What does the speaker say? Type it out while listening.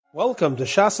Welcome to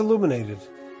Shas Illuminated.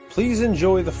 Please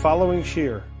enjoy the following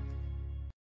shir.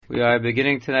 We are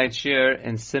beginning tonight's shir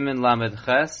in Siman Lamed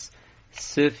Ches,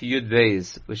 Sif Yud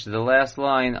Beis, which is the last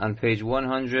line on page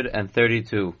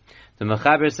 132. The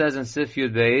Mechaber says in Sif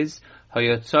Yud Beis,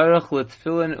 Hayatzarach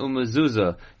l'tfilin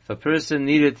u'mezuzah. If a person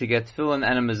needed to get tefillin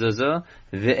and a mezuzah,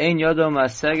 ve'ein yodo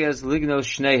maseges ligno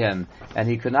shnehem, and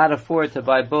he could not afford to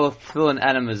buy both tefillin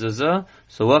and a mezuzah,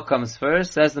 so what comes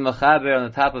first? Says the Mechaber on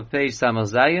the top of page Samel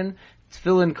Zayin,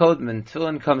 Tefillin Kodman,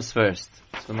 Tefillin comes first.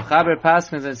 So Mechaber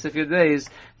paskins in Sif Yud Beis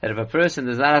that if a person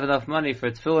does not have enough money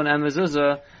for Tefillin and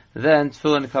mezuzah, then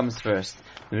Tefillin comes first.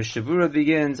 The Mishabura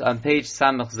begins on page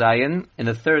Samach Zayin in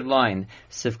the third line,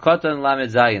 Sifkotan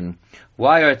Lamed Zayin.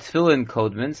 Why are Tefillin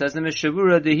Kodman? Says the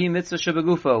Mishabura, Dehi Mitzvah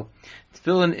Shabagufo.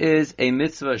 Tefillin is a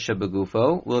Mitzvah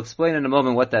Shabagufo. We'll explain in a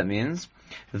moment what that means.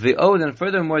 V'od, and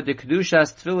furthermore, the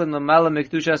Kedushas Tefillin Lamala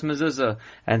Mekdushas Mezuzah.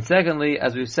 And secondly,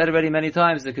 as we've said already many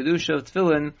times, the Kedusha of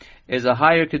Tefillin is a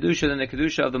higher Kedusha than the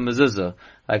Kedusha of the Mezuzah.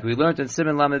 Like we learned in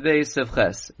Siman Lamed Beis Sif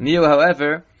Ches. Niyo,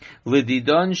 however,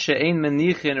 L'didon she'ein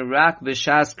menichin rak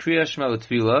b'shas kriya shema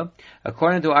utfila.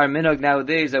 According to our minhag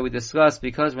nowadays that we discussed,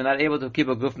 because we're not able to keep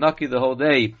a guf naki the whole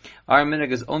day, our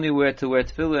minhag is only to wear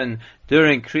tefillin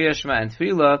during kriya shema and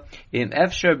tefila. Im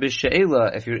efshar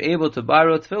b'she'ela, if you're able to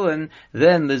borrow tefillin,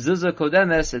 then mezuzah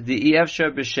kodemes di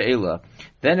efshar b'she'ela.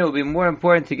 Then it will be more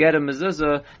important to get a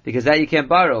mezuzah, because that you can't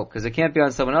borrow, because it can't be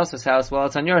on someone else's house while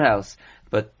it's on your house.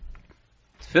 But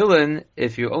tefillin,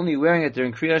 if you're only wearing it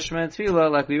during Kriya Shema and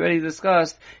Tefillah, like we already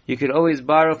discussed, you could always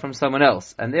borrow from someone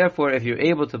else. And therefore, if you're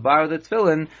able to borrow the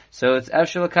tefillin, so it's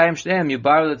Efshel L'Kayim Shneim, you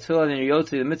borrow the tefillin and you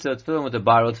yotzi the mitzvah of tefillin with the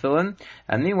borrowed tefillin,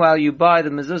 and meanwhile you buy the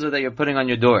mezuzah that you're putting on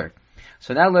your door.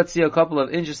 So now let's see a couple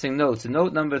of interesting notes.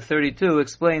 Note number 32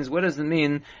 explains what does it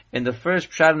mean in the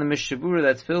first pshat in the Mishabura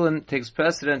that tefillin takes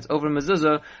precedence over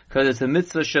mezuzah because it's a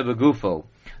mitzvah shebagufo.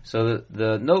 So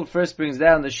the note first brings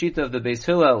down the shita of the Beis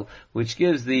Hillel, which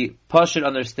gives the pashut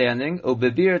understanding.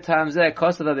 Ubebir tamzeh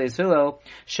kosav Beis Hillel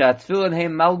shat tefillin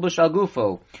heim malbush al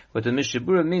gufo. What the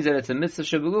Mishabura means that it's a mitzvah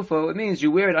shebagufo. It means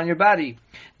you wear it on your body.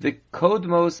 The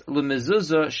kodmos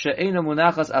lemezuzah she'ena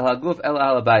munachas al haguf el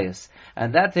al habayis,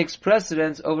 and that takes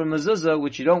precedence over mezuzah,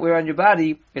 which you don't wear on your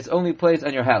body. It's only placed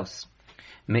on your house.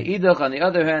 Me'idach, on the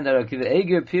other hand, that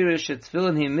Eger pirish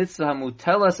tefillin hi mitzvah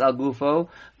hamutelas al gufo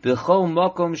b'chol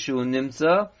makom shu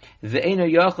nimtza ve'ena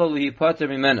yachol lihipater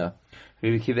mimena.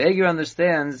 Rabbi Eger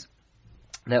understands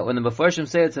that when the Mefarshim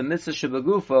say it's a mitzvah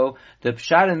shebagufo, the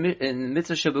pshat in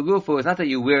mitzvah shebagufo is not that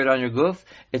you wear it on your guf,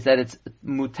 it's that it's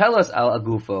mutelas al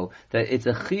agufo, that it's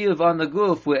a chiyuv on the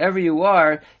guf. Wherever you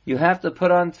are, you have to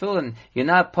put on tefillin. You're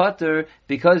not pater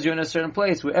because you're in a certain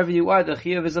place. Wherever you are, the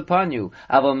chiyuv is upon you.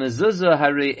 Aval mezuzah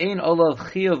harei ein olav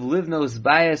chiyuv livnos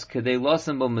bayis kedei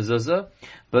losim bo mezuzah.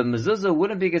 But mezuzah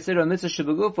wouldn't be considered a mitzvah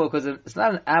shebagufo because it's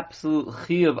not an absolute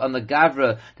chiyuv on the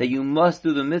gavra that you must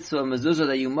do the mitzvah of mezuzah,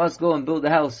 that you must go and build a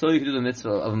house so you can do the mitzvah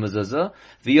of mezuzah.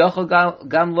 V'yachol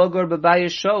gam logor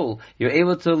b'bayis shol. You're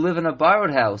able to live in a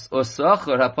borrowed house, or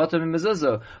sachar hapater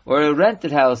mezuzah, or a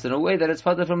rented house in a way that it's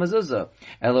pater from mezuzah.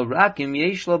 Elorakim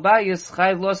yesh lo bayis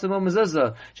chayv losim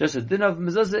mezuzah. Just the din of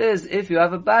mezuzah is if you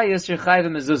have a bayis, you're chayv a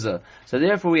mezuzah. So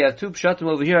therefore, we have two pshatim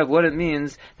over here of what it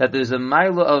means that there's a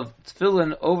mila of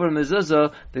tefillin over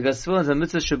mezuzah, because tefillin is a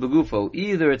mitzvah shebagufo.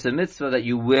 Either it's a mitzvah that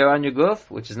you wear on your guf,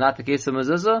 which is not the case of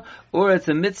mezuzah, or it's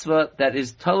a mitzvah that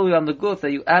is totally on the guf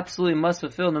that you absolutely must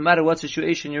fulfill no matter what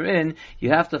situation you're in.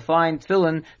 You have to find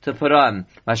tefillin to put on.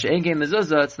 Masha'en kein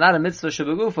mezuzah, it's not a mitzvah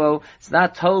shebagufo, it's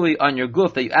not totally on your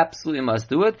guf that you absolutely must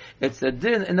do it. It's a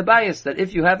din in the bias that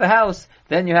if you have a house,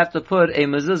 then you have to put a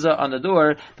mezuzah on the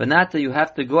door, but not that you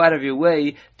have to go out of your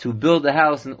way to build a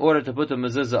house in order to put the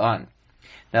mezuzah on.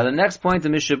 Now the next point the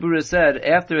Mishabura said,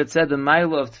 after it said the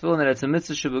milo of tefillin that it's a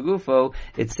mitzvah shebagufo,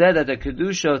 it said that the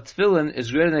kedusha of tefillin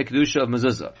is greater than the kedusha of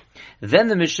mezuzah. Then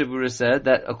the Mishabura said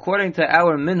that according to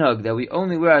our minhag that we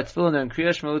only wear our tefillin during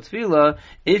Kriya Shema Tefillah,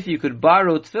 if you could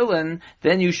borrow tefillin,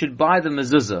 then you should buy the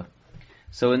mezuzah.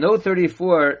 So in note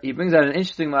 34, he brings out an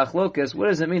interesting machlokas. What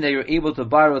does it mean that you're able to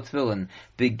borrow tefillin?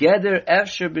 Begeder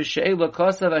efsher b'she'ela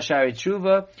kosav ashari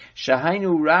tshuva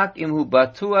shahainu rak imhu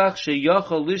batuach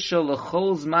sheyachol lisho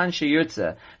l'chol zman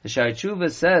sheyirtza. The Shari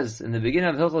Tshuva says in the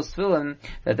beginning of Hilchos Tefillin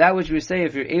that which we say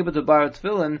if you're able to borrow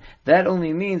tefillin, that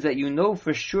only means that you know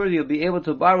for sure you'll be able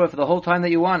to borrow it for the whole time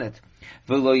that you want it.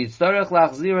 V'lo yitzarech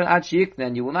lachziran ad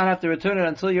sheyiknen. You will not have to return it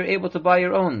until you're able to buy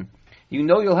your own. you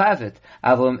know you'll have it.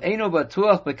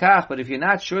 But if you're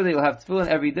not sure that you'll have tefillin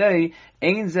every day,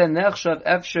 that's not considered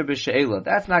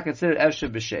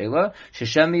efsher b'she'ela,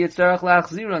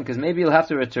 because maybe you'll have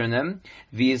to return them,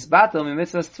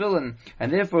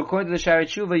 and therefore, according to the Shari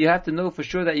Tshuva, you have to know for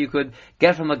sure that you could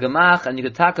get from a gemach, and you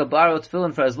could taka borrow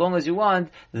tefillin for as long as you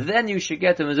want, then you should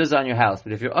get the mezuzah on your house.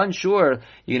 But if you're unsure,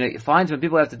 you find when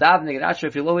people have to daven, you're not sure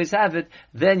if you'll always have it,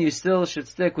 then you still should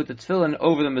stick with the tefillin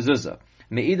over the mezuzah.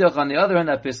 Me'idach, on the other hand,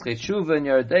 Pischei Tshuva in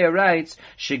Yeridea writes,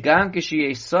 Shigam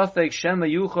k'shiyeh safek shema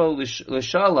yuchol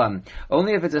l'shalam.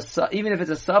 Only if it's even if it's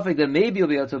a safek that maybe you'll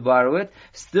be able to borrow it,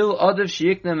 still adav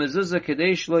sheyikna mezuzah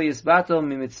kedei shlo yisbatel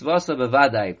mimitzvasa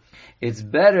bevadai. It's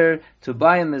better to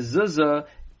buy a mezuzah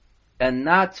and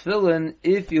not tefillin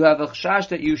if you have a chash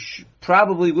that you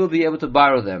probably will be able to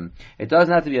borrow them. It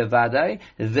doesn't have to be a vadai.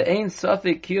 The ain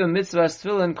safek kiyum mitzvahs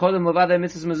tefillin kodem levadai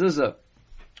mitzvahs mezuzah.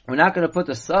 We're not going to put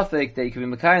a suffix that you can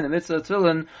be makay in the mitzvah of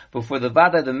tefillin before the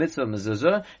vada the mitzvah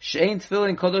mezuzah. She'ain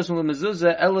tefillin kodos from the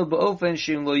mezuzah elo ba'ofen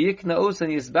she'im lo yikna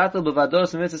osan yisbatel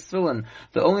b'vados mitzvah tefillin.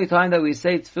 The only time that we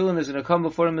say tefillin is going to come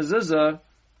before a mezuzah,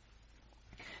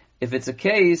 if it's a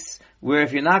case where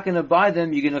if you're not going to buy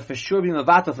them, you're going to for sure be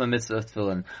mavatal from mitzvah of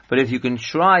tefillin. But if you can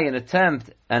try and attempt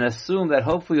and assume that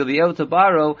hopefully you'll be able to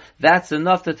borrow, that's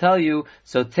enough to tell you,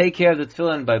 so take care of the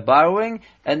tefillin by borrowing,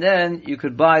 and then you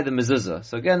could buy the mezuzah.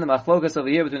 So again, the machlokas over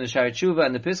here between the Shari Tshuva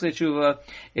and the Pischei Tshuva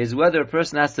is whether a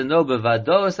person has to know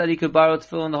bevados that he could borrow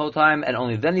tefillin the whole time, and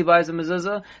only then he buys the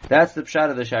mezuzah. That's the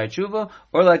pshat of the Shari Tshuva.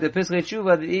 Or like the Pischei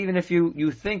Tshuva, that even if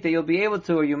you think that you'll be able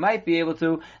to, or you might be able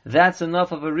to, that's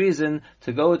enough of a reason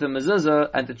to go with the mezuzah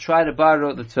and to try to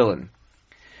borrow the tefillin.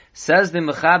 Says the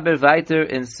Mechaber weiter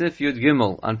in Sif Yud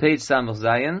Gimel on page Samach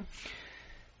Zayin,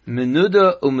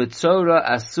 Menuda u'mitzora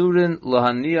asurin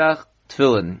lohaniach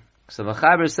tefillin. So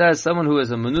Mechaber says someone who is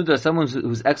a menuda, someone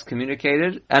who's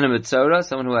excommunicated, and a mitzora,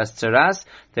 someone who has tzaras,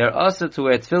 they're also to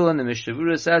wear tefillin. The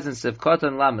Mishavura says in Sif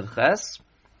Kotan Lamed Ches,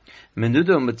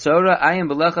 Menuda u'mitzora ayim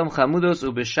belechem chamudos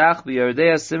u'beshach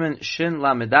b'yardea siman shin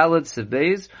lamedalad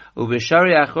sivbeis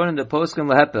u'beshari achron the poskim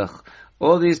lehepech.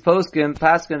 All these poskim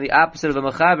paskin the opposite of the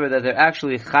mechaber, that they're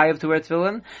actually chayiv to wear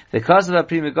tefillin. Because of a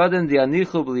Pri Megadim, the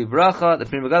anichu b'li bracha, the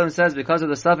Pri Megadim says because of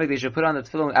the suffix they should put on the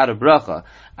tefillin out of bracha.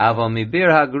 Aval mibir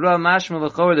hagra mashma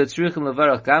v'chor the tzrichim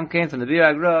levarach gamkein, from the bir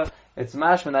hagra, it's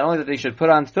mashma not only that they should put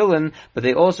on tefillin, but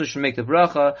they also should make the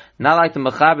bracha, not like the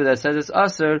mechaber that says it's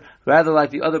aser, rather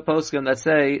like the other poskim that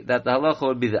say that the halacha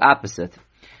would be the opposite.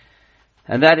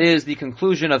 And that is the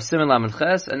conclusion of Siman Lamed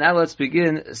Ches. And now let's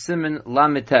begin Siman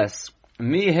Lamed Tes.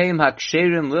 Mihem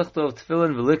haksherim lichtov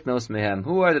tefillin v'liknos mehem.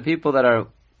 Who are the people that are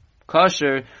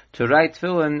kosher to write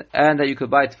tefillin and that you could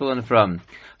buy tefillin from?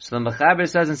 So the Mechaber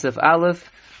says in Sif Aleph,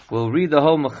 we'll read the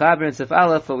whole Mechaber in Sif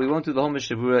Aleph, but we won't do the whole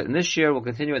Mishabura in this year. We'll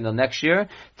continue it in the next year.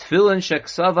 Tefillin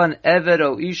sheksavan eved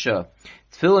o isha.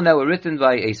 Tefillin that were written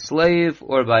by a slave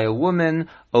or by a woman,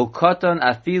 o katan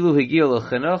afilu higil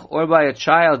l'chinuch, or by a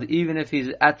child even if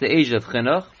he's at the age of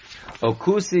chinuch. O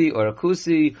kusi or a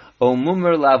kusi, o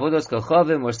mummer la'avodas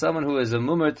kachavim, or someone who is a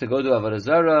mummer to go to avodah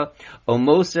zarah, o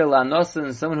moser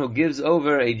la'nosan, someone who gives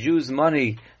over a Jew's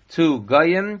money to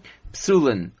goyim,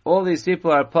 psulin. All these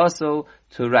people are apostle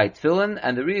to write tefillin,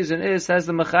 and the reason is, says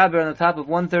the Mechaber on the top of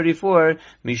 134,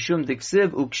 mishum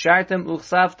diksiv ukshartem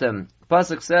uchsaftem.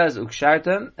 Pasuk says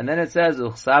ukshartem, and then it says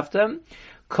uchsaftem.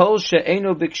 Kol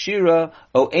she'eno b'kshira,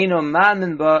 o eno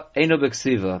mamin ba, eno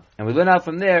b'ksiva. And we learn out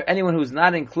from there, anyone who's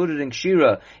not included in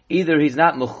kshira, either he's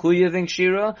not mechuyev in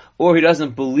kshira, or he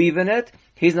doesn't believe in it,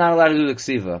 he's not allowed to do the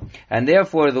ksiva. And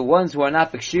therefore, the ones who are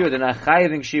not b'kshira, they're not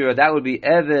chayev in kshira, that would be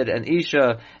Eved and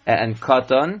Isha and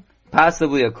Katan,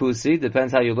 possibly a kusi,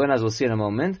 depends how you learn, as we'll see in a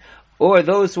moment. Or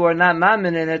those who are not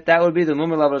mammon in it, that would be the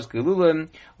mumar lavos gelulim,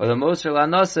 or the moser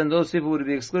lanosan, those people would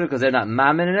be excluded because they're not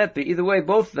mammon in it. But either way,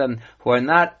 both of them who are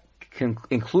not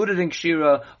included in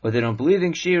kshira, or they don't believe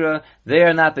in kshira, they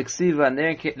are not b'ksiva, and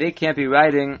they can't be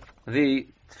writing the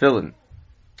tefillin.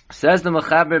 Says the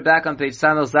Mechaber back on page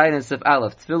Samel Zayin and Sif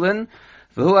Aleph, tefillin,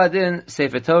 v'hu adin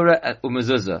Sefer Torah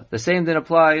u'mezuzah. The same thing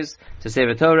applies to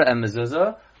Sefer Torah and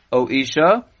mezuzah, o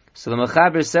isha. So the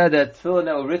Mechaber said that tefillin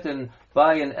that were written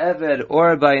by an Eved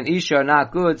or by an Isha are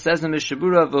not good. Says the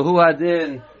Mishabura, v'hu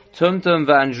hadin tumtum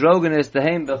v'androgenis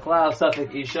dehem b'chlal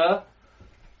safek Isha.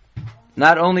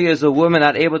 Not only is a woman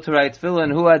not able to write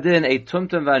tefillin, hu hadin a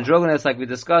tumtum v'androgenis, like we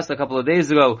discussed a couple of days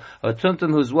ago, a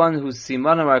tumtum who's one whose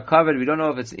simanim are covered, we don't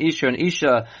know if it's an Isha or an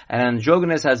Isha, and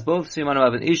androgenis has both simanim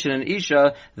of an Isha and an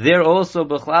Isha, they're also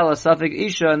b'chlal safek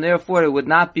Isha, and therefore it would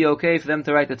not be okay for them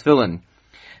to write the tefillin.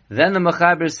 Then the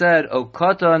Mechaber said, O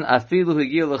Katan afilu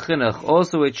higil l'chinuch.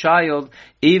 Also a child,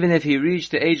 even if he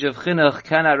reached the age of chinuch,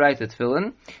 cannot write the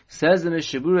tefillin. Says the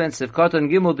Mishabura and Sivkatan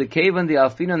Gimel, the Kavan, the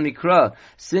Alfinan Mikra.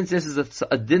 Since this is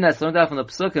a din that's learned out from the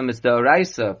Psukim, it's the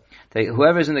Oraisa.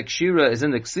 Whoever is in the Kshira is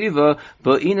in the Ksiva,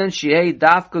 but Inan Shihei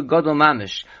Dafka Godol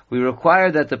Mamish. We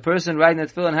require that the person writing the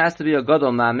tefillin has to be a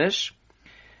Godol Mamish.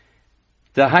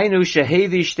 Dahainu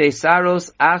Shehevi Shtei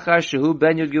Saros Achar Shehu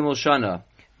Ben Yud Gimel Shana.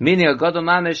 Meaning a Gadol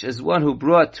Mamish is one who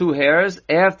brought 2 hairs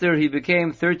after he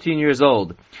became 13 years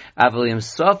old. Avalim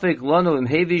Sofik Lonu Im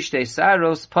Hevi Shtei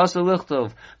Saros Pasal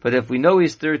Lichtov. But if we know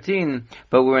he's 13,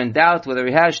 but we're in doubt whether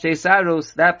he has Shtei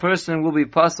Saros, that person will be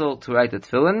puzzle to write the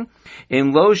tefillin.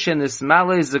 In Loshen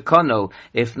Ismale Zakono.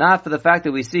 If not for the fact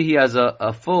that we see he has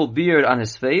a full beard on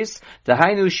his face,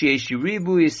 Dahainu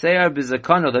Shieshiribu Yisear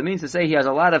Bizakono. That means to say he has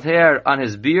a lot of hair on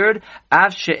his beard.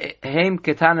 Av Shehem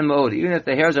Ketanim Od. Even if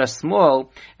the hairs are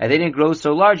small, and they didn't grow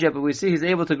so large yet, but we see he's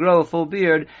able to grow a full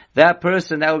beard, that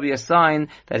person, that would be a sign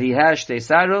that he has Shtei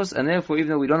Saros, and therefore, even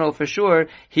though we don't know for sure,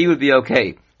 he would be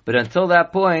okay. But until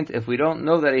that point, if we don't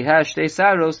know that he has Shtei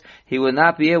Saros, he would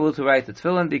not be able to write the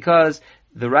tefillin, because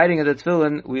the writing of the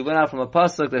tefillin, we went out from a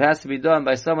pasuk that has to be done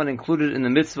by someone included in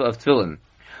the mitzvah of tefillin.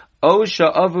 O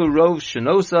sha'avu rov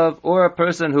shenosav, or a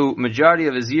person who majority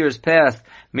of his years passed,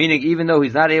 meaning even though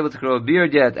he's not able to grow a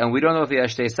beard yet, and we don't know if he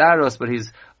has Shtei Saros, but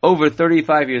he's over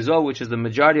 35 years old, which is the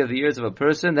majority of the years of a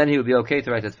person, then he would be okay to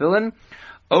write the tefillin.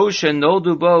 O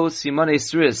shenoldu bo simanei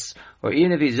sris, or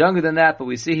even if he's younger than that, but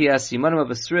we see he has simanim of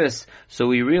a sris, so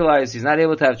we realize he's not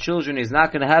able to have children, he's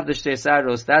not going to have the Shtei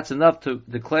Saros, that's enough to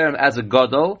declare him as a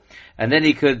gadol, and then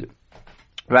he could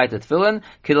write the tefillin.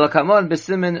 Kidlakamon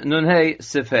b'simin nunhei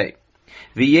sifhei.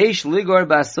 V'yesh ligor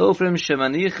ba'sofrim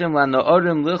shemanichim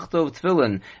la'na'orim lichtov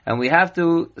tefillin. And we have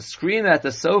to scream at the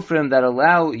sofrim that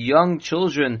allow young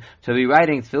children to be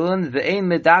writing tefillin. V'ein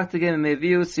medaktigim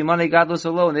meviu simanei gadlos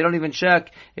alone. They don't even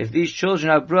check if these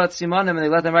children have brought simanim and they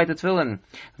let them write the tefillin.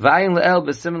 V'ayin le'el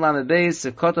b'simin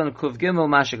lamebeis sekoton kuv gimel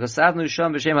mashikosavnu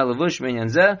sham b'shem halavush minyan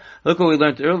zeh. Look what we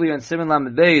learned earlier in simin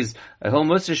lamebeis, a whole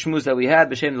mussar shmuz that we had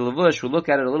b'shem the lavush. We'll look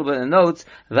at it a little bit in the notes.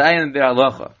 V'ayin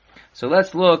b'halacha. So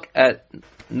let's look at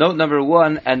note number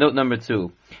 1 and note number 2.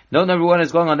 Note number 1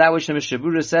 is going on that which the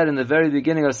Mishabura said in the very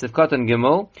beginning of Sifkat and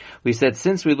Gimel. We said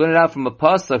since we learned it out from a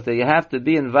pasuk that you have to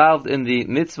be involved in the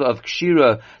mitzvah of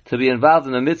Kshira to be involved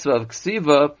in the mitzvah of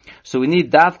Ksiva, so we need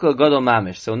Dafka Gadol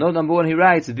Mamish. So note number 1 he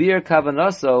writes, Bir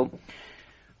Kavanaso.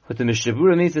 What the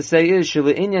Mishabura means to say is,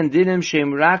 Shila'inyan dinim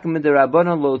sheim rak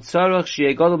mid'Rabbanon lo tzarach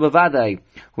she'egolu b'vadai.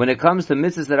 When it comes to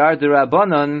mitzvahs that are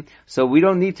d'Rabbanon, so we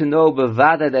don't need to know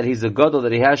b'vadai that he's a gadol,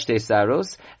 that he has Shtei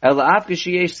Saros. Ela af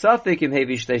k'sheyesh safek im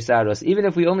hevi Shtei Saros. Even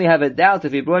if we only have a doubt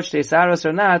if he brought Shtei Saros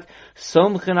or not,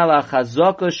 somchin ala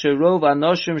chazaka sherov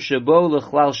anoshim shebo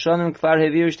l'chlal shonim kfar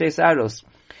heviu Shtei Saros.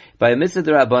 By a mitzvah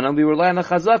d'Rabbanon, we rely on the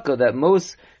chazaka that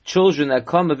most children that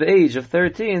come of age of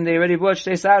 13, they already brought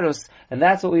Shtei Saros, and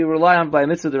that's what we rely on by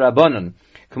mitzvah d'Rabbanon.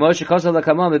 But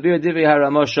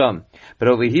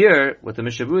over here, what the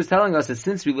Mishabur is telling us is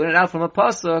since we learn it out from a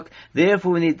pasuk,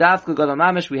 therefore we need Dafka Gadol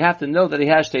Mamish, we have to know that he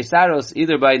has Shtei Saros,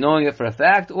 either by knowing it for a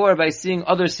fact, or by seeing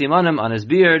other simanim on his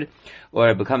beard,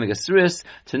 or becoming a sris,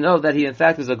 to know that he in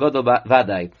fact is a Gadol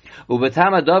Vadai.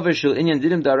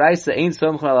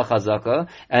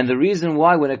 And the reason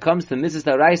why when it comes to Mrs.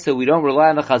 Daraisa, we don't rely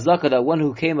on the Chazaka, that one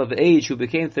who came of age, who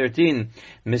became 13,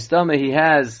 Mistama, he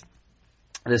has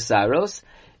the Saros.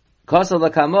 Kasal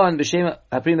lakamon b'shem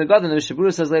ha'pri megadim. The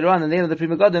Mishabura says later on, the name of the pri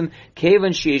megadim,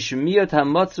 kevan sheyesh miyot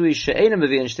hamatzui she'ena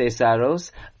mevi'in Shtei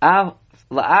Saros,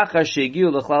 la'achar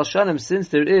she'egiu l'chlal shanim, since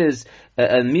there is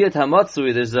a miyot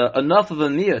hamatzui, there's enough of a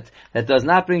miyot that does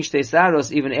not bring Shtei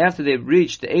Saros even after they've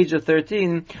reached the age of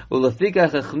 13,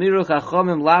 u'lefikach echmiru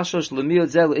chachomim lashosh l'miyot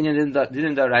zel inyan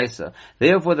dinim daraisa.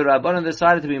 Therefore the Rabbanan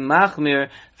decided to be machmir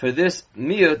for this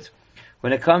miyot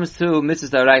when it comes to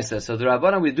Mrs. Daraisa. So the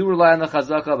Rabbanan, we do rely on the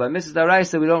Chazaka. By Mrs.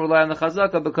 Daraisa, we don't rely on the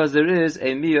Chazaka because there is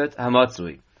a Miyot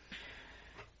Hamatzui.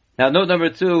 Now, note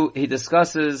number 2, he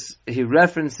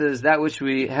references that which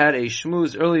we had a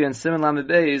shmuz earlier in Siman Lamed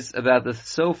Beis about the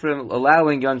Sofrim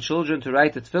allowing young children to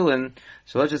write the Tefillin.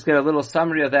 So let's just get a little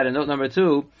summary of that in note number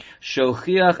 2.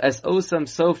 Shochiach es osam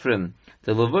Sofrim.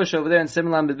 The Lavush over there in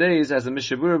Siman Lamed Beis, as the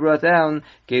Mishabura brought down,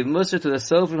 gave Musar to the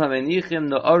Sofrim hamenichim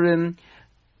no'orim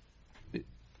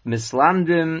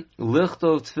Mislamdim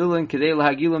lichtov tefillin kedei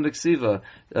lahagilim b'ksiva.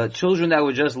 Children that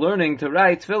were just learning to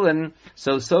write tefillin,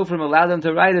 so Sofrim allowed them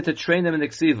to write it to train them in the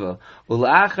ksiva.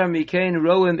 Ula'achar mikein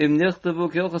roim im nichtavu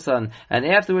kilchasan. And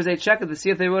afterwards they check it to see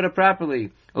if they wrote it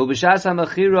properly. Ubishas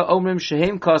hamachira omrim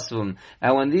shehem kosvum.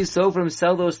 And when these Sofrim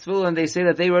sell those tefillin, they say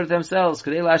that they wrote it themselves,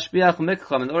 kedei lashpiach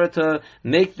mikcham, in order to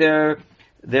make their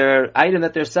item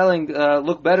that they're selling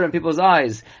look better in people's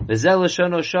eyes. This is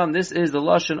the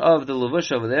lashon of the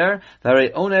levush over there. The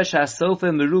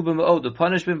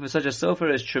punishment for such a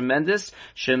sofer is tremendous.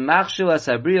 He makes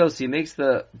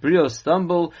the brio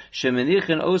stumble. He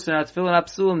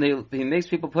makes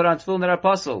people put on tefillin that are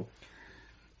puzzle.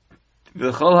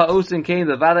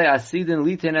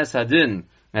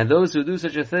 And those who do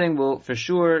such a thing will for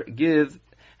sure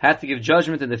have to give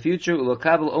judgment in the future,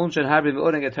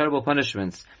 and get terrible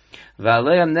punishments.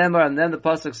 And then the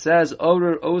pasuk says,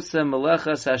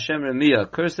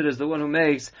 cursed is the one who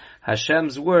makes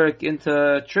Hashem's work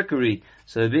into trickery.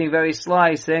 So they're being very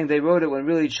sly, saying they wrote it when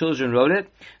really children wrote it.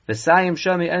 The Sayim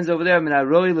Shami ends over there,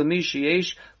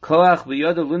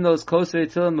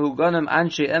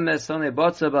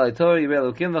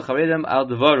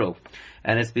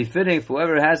 and it's befitting for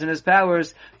whoever has in his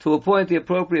powers to appoint the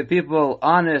appropriate people,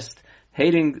 honest,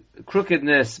 hating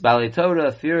crookedness, Balei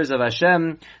Torah, fears of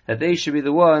Hashem, that they should be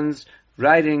the ones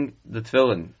writing the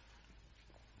Tefillin.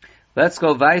 Let's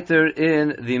go weiter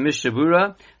in the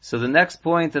Mishabura. So the next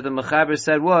point that the Mechaber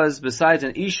said was, besides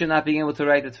an Isha not being able to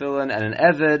write the Tefillin and an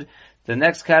Eved, the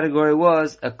next category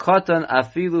was a Katan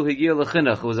afilu higil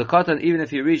l'chinuch. It was a Katan even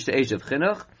if he reached the age of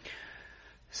Chinuch.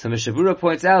 So Mishabura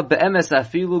points out, be'emes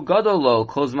afilu gadolo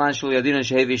kol zman shel yadin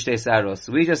shehevi shtei saros.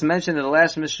 We just mentioned in the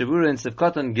last Mishabura in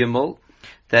Sivkatan Gimel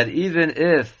that even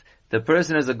if the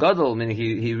person is a gadol, meaning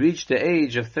he reached the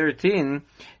age of 13,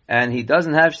 and he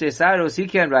doesn't have shtei saros, he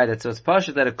can't write it. So it's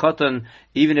pashut that a katan,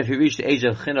 even if he reached the age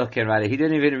of chinuch, can write it. He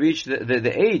didn't even reach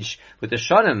the age with the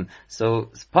shanim, so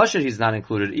it's pashut he's not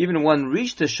included. Even one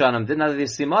reached the shanim, didn't have the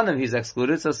simanim, he's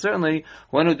excluded. So certainly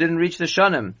one who didn't reach the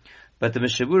shanim. But the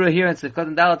Mishabura here in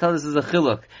Sivkatan Dalet tells us is a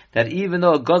chiluk, that even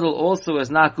though a gadol also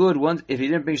is not good, once if he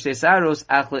didn't bring shtei saros,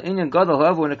 achla inyan gadol.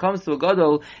 However, when it comes to a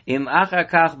gadol, im achar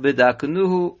kach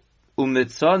bedaknuhu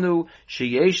umitzanu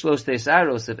sheyesh lo shtei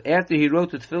saros. If after he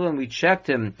wrote the tefillin we checked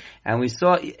him and we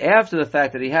saw after the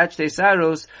fact that he had shtei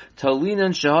saros,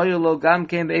 talinan shehayu lo gam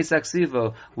kem be'es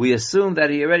aksiva, we assume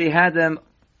that he already had them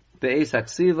be'es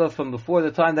aksiva from before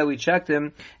the time that we checked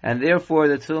him, and therefore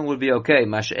the tefillin would be okay.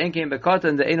 Masha'en came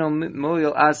be'katan de'eno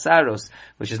mo'il as saros,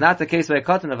 which is not the case by a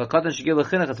katan. If a katan should give a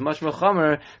chinuch, it's much more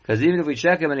chomer, because even if we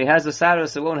check him and he has the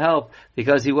saros, it won't help,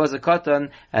 because he was a katan,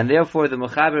 and therefore the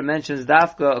Mechaber mentions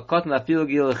dafka, a katan afilu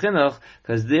gil a chinuch,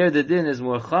 because there the din is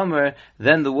more chomer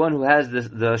than the one who has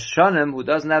the shanim, who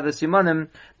doesn't have the simanim,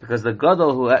 because the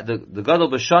gadol the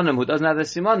gadol b'shanim who doesn't have the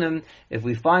simanim, if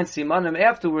we find simanim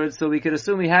afterwards, so we could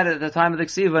assume he had it at the time of the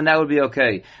ksiva, and that would be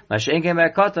okay. Masha'en came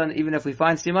back katan, even if we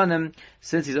find simanim,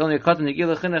 since he's only a katan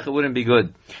yigil chinuch, it wouldn't be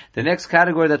good. The next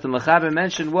category that the Mechaber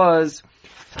mentioned was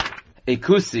a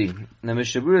kusi. Now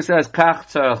Mishabura says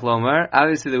kach tzarach lomer.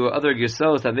 Obviously there were other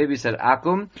girsos that maybe said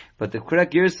akum, but the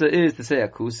correct girsa is to say a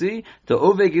kusi. The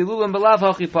ove gilulim belav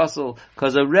hachi pasol,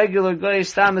 because a regular guy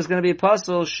stam is going to be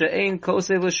pasol she'ein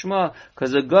kosev l'shma,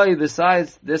 because a guy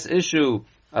besides this issue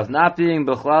of not being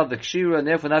b'chlal the kshira and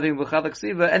therefore not being b'chlal the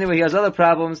ksiva, anyway he has other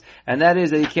problems, and that is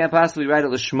that he can't possibly write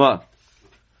it l'shma.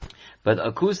 But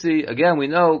a kusi, again we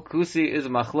know kusi is a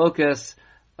machlokes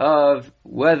of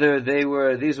whether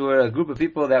these were a group of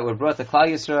people that were brought to Klal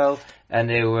Yisrael, and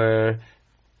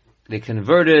they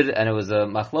converted, and it was a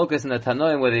machlokas in the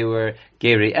Tanoim where they were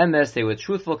Geri Emes, they were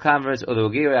truthful converts, or they were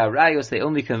Geri Arayos, they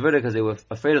only converted because they were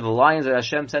afraid of the lions that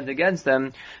Hashem sent against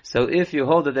them. So if you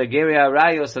hold that they're Geri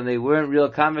Arayos and they weren't real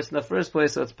converts in the first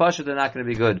place, so it's Pasha, they're not going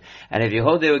to be good. And if you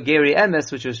hold they were Geri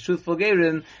Emes, which was truthful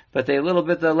Gerim, but they a little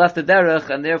bit left the derech,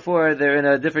 and therefore they're in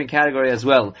a different category as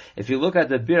well. If you look at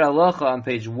the Bir Halacha on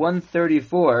page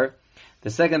 134, the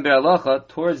second Bir Halacha,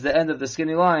 towards the end of the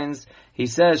skinny lines, he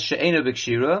says, She'enu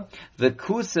b'kshira, the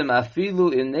kusim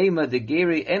afilu inema de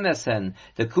geri emesen.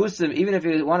 The kusim, even if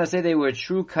you want to say they were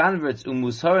true converts,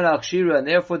 umusharan al kshira, and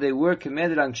therefore they were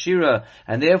commanded on kshira,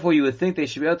 and therefore you would think they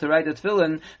should be able to write the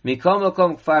tefillin, mikom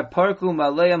lakom kfar parku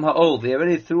maleim ha'ol. They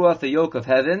already threw off the yoke of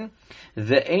heaven.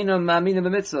 The einam ma'aminim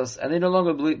b'mitzvos, and they no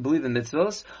longer believe in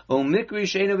mitzvos. Umikri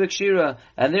she'enu b'kshira,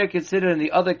 and they're considered in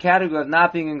the other category of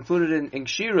not being included in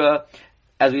kshira,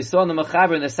 as we saw in the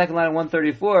Mechaber in the second line of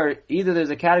 134, either there's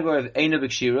a category of Eina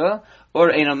B'Kshira, or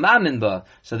Eina Mamin Ba.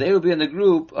 So they would be in the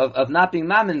group of not being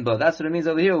Mamin Ba. That's what it means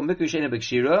over here, Mikush Eina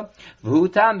B'Kshira,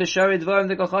 V'hutam B'Shari Dvarim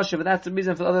Dekachashiv, and that's the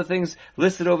reason for other things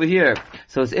listed over here.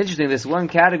 So it's interesting, this one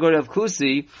category of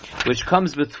Kusi, which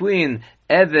comes between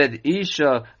Eved,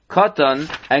 Isha, Katan,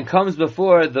 and comes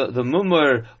before the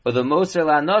Mumur or the Moser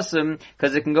La'anosim,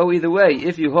 because it can go either way.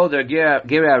 If you hold their Gerei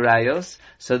Rayos,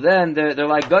 so then they're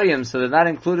like Goyim, so they're not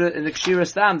included in the Kshira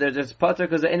Stam, they're just Pater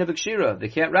because they're Eina B'Kshira. They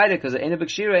can't write it because they're Eina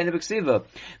B'Kshira, Eina B'Ksiva.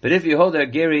 But if you hold their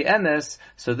Gerei Emes,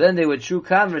 so then they were true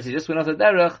converts, he just went off the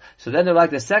Derech, so then they're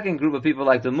like the second group of people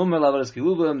like the Mumur La'avodas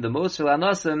Kilubim, the Moser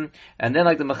La'anosim, and then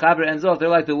like the Mechaber ends off, they're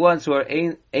like the ones who are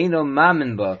Eino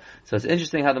Mamin Ba. So it's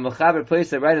interesting how the Mechaber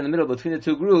placed it right in the middle between the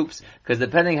two groups, because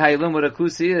depending how you learn what a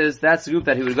Kusi is, that's the group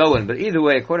that he would go in. But either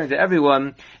way, according to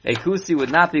everyone, a Kusi would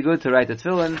not be good to write the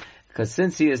Tefillin, because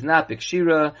since he is not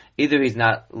B'Kshira, either he's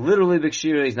not literally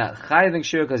B'Kshira, he's not Chayav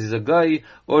B'Kshira because he's a Goy,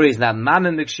 or he's not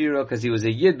Mamin B'Kshira because he was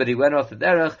a Yid, but he went off the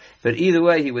Derech. But either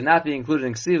way, he would not be included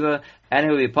in Ksiva, and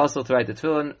he would be apostle to write the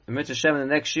Tefillin. Mitzvah Shem in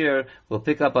the next year, we'll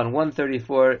pick up on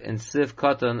 134 in Sif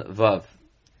Katan Vav.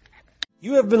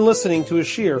 You have been listening to a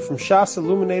shiur from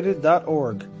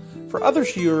shasilluminated.org. For other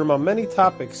shiurim on many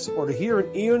topics, or to hear an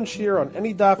Iyun shiur on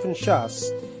any daf in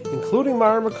Shas, including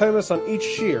Mara Mekaymas on each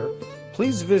shiur,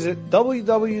 please visit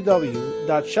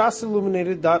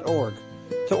www.shasilluminated.org.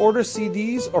 To order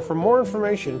CDs or for more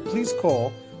information, please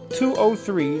call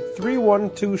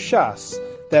 203-312-SHAS.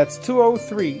 That's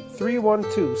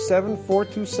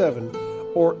 203-312-7427,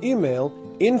 or email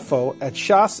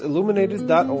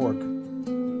info@shasilluminated.org.